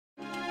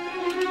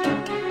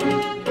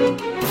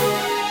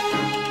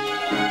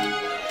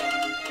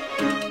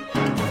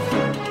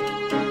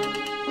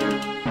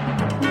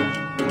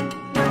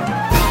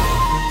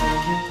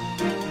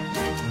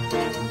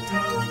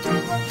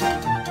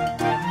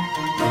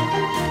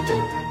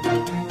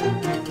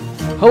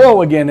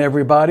Hello again,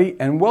 everybody,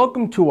 and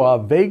welcome to our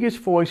Vegas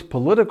Voice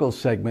political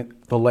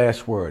segment, The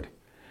Last Word.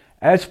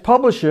 As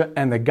publisher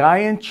and the guy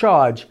in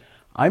charge,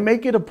 I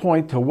make it a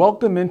point to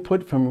welcome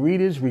input from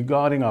readers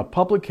regarding our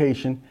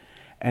publication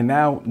and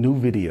now new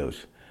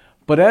videos.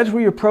 But as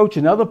we approach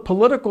another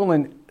political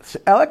and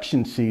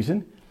election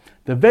season,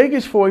 the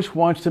Vegas Voice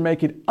wants to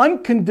make it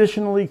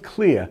unconditionally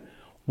clear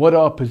what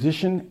our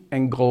position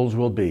and goals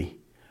will be.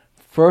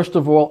 First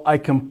of all, I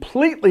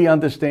completely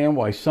understand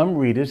why some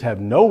readers have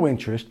no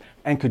interest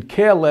and could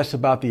care less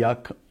about the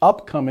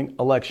upcoming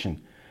election.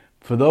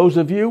 For those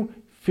of you,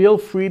 feel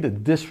free to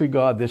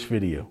disregard this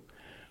video.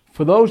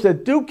 For those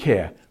that do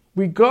care,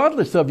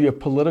 regardless of your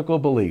political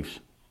beliefs,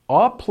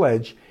 our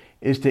pledge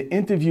is to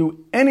interview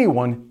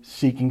anyone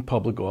seeking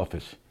public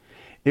office.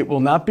 It will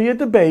not be a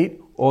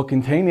debate or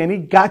contain any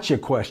gotcha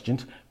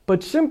questions,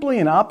 but simply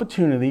an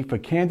opportunity for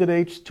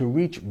candidates to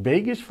reach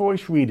Vegas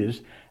Voice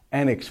readers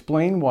and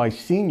explain why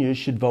seniors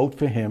should vote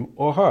for him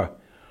or her.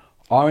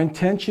 Our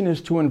intention is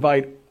to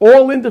invite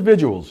all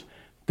individuals,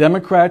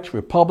 Democrats,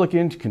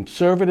 Republicans,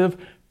 conservative,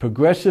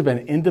 progressive,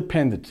 and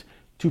independents,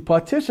 to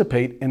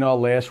participate in our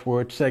Last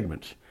Word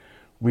segments.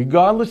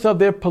 Regardless of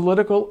their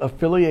political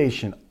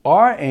affiliation,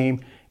 our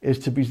aim is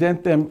to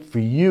present them for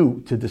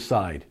you to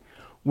decide.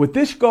 With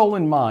this goal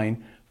in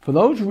mind, for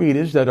those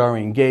readers that are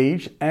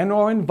engaged and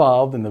are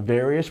involved in the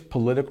various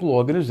political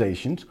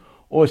organizations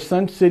or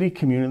Sun City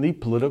community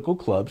political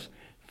clubs,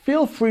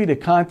 feel free to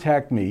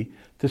contact me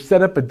to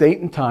set up a date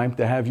and time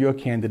to have your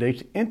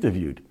candidates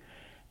interviewed.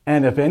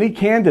 And if any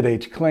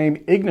candidates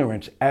claim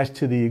ignorance as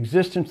to the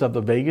existence of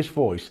the Vegas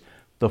Voice,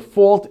 the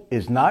fault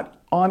is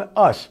not on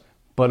us,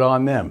 but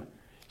on them.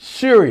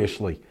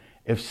 Seriously,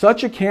 if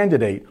such a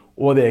candidate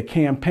or their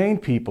campaign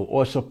people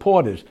or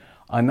supporters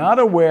are not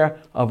aware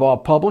of our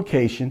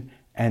publication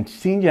and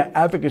senior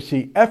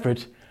advocacy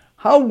efforts,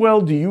 how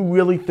well do you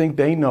really think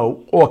they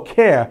know or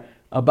care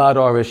about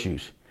our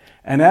issues?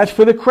 And as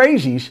for the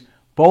crazies,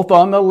 both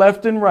on the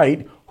left and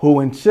right, who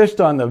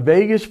insist on the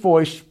Vegas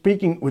Voice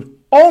speaking with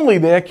only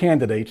their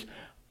candidates,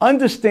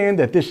 understand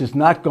that this is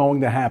not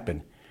going to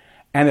happen.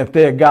 And if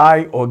their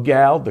guy or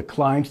gal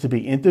declines to be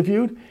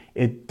interviewed,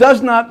 it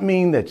does not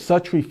mean that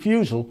such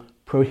refusal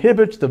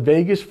prohibits the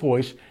Vegas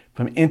Voice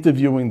from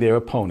interviewing their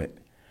opponent.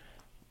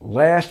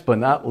 Last but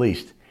not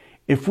least,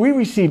 if we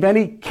receive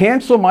any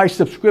cancel my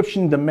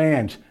subscription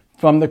demands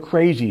from the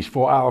crazies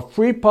for our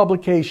free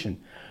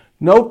publication,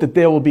 note that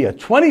there will be a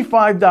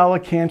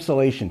 $25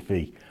 cancellation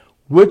fee,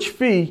 which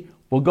fee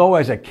will go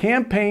as a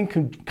campaign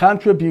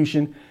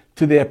contribution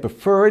to their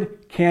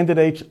preferred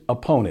candidate's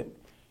opponent.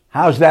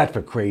 How's that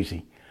for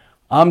crazy?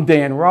 I'm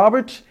Dan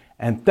Roberts,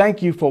 and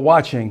thank you for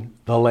watching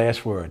The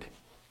Last Word.